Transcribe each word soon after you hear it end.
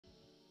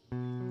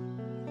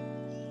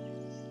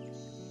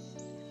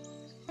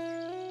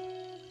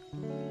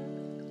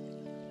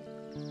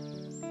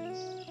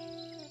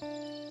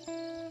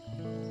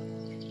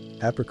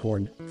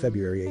Capricorn,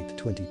 February 8,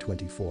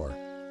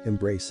 2024.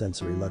 Embrace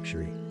sensory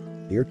luxury.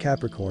 Dear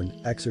Capricorn,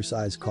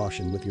 exercise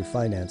caution with your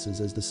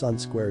finances as the sun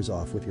squares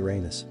off with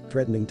Uranus,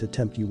 threatening to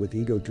tempt you with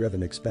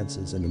ego-driven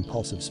expenses and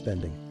impulsive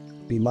spending.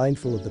 Be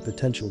mindful of the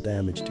potential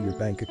damage to your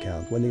bank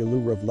account when the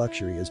allure of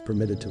luxury is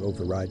permitted to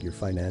override your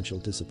financial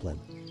discipline.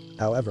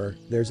 However,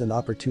 there's an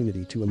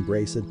opportunity to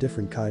embrace a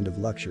different kind of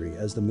luxury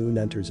as the moon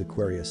enters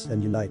Aquarius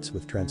and unites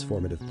with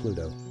transformative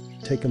Pluto.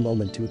 Take a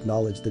moment to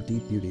acknowledge the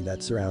deep beauty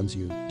that surrounds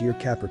you, dear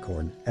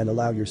Capricorn, and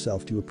allow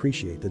yourself to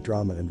appreciate the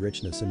drama and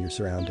richness in your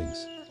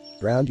surroundings.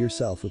 Ground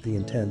yourself with the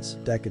intense,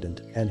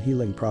 decadent, and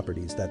healing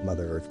properties that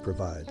Mother Earth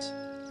provides.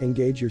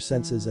 Engage your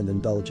senses and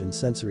indulge in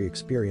sensory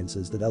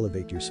experiences that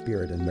elevate your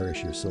spirit and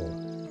nourish your soul.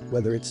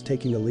 Whether it's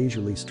taking a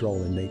leisurely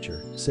stroll in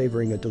nature,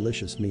 savoring a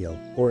delicious meal,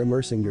 or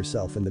immersing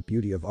yourself in the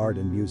beauty of art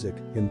and music,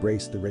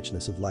 embrace the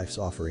richness of life's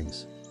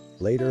offerings.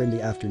 Later in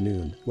the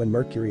afternoon, when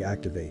Mercury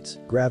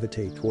activates,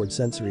 gravitate toward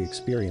sensory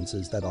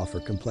experiences that offer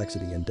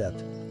complexity and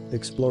depth.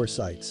 Explore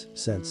sights,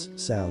 scents,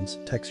 sounds,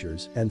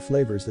 textures, and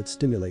flavors that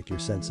stimulate your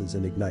senses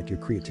and ignite your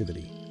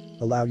creativity.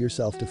 Allow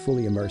yourself to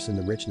fully immerse in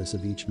the richness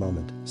of each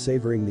moment,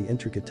 savoring the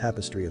intricate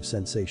tapestry of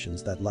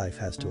sensations that life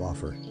has to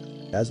offer.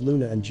 As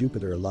Luna and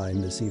Jupiter align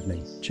this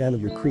evening, channel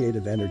your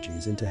creative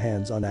energies into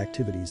hands-on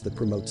activities that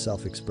promote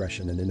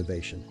self-expression and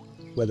innovation.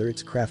 Whether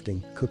it's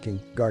crafting, cooking,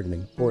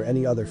 gardening, or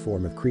any other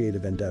form of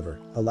creative endeavor,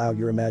 allow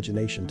your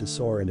imagination to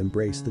soar and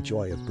embrace the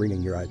joy of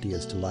bringing your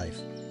ideas to life.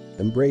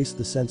 Embrace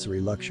the sensory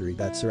luxury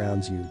that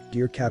surrounds you,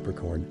 dear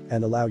Capricorn,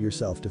 and allow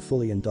yourself to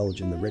fully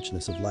indulge in the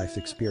richness of life's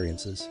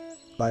experiences.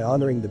 By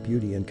honoring the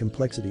beauty and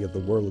complexity of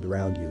the world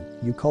around you,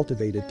 you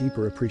cultivate a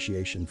deeper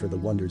appreciation for the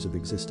wonders of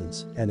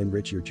existence and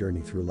enrich your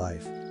journey through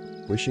life.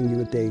 Wishing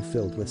you a day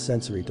filled with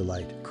sensory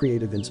delight,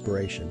 creative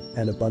inspiration,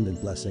 and abundant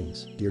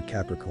blessings, dear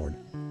Capricorn.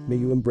 May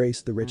you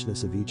embrace the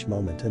richness of each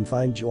moment and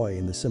find joy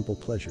in the simple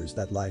pleasures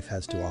that life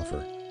has to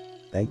offer.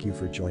 Thank you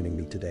for joining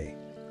me today.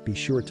 Be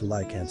sure to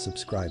like and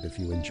subscribe if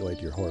you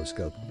enjoyed your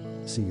horoscope.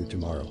 See you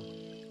tomorrow.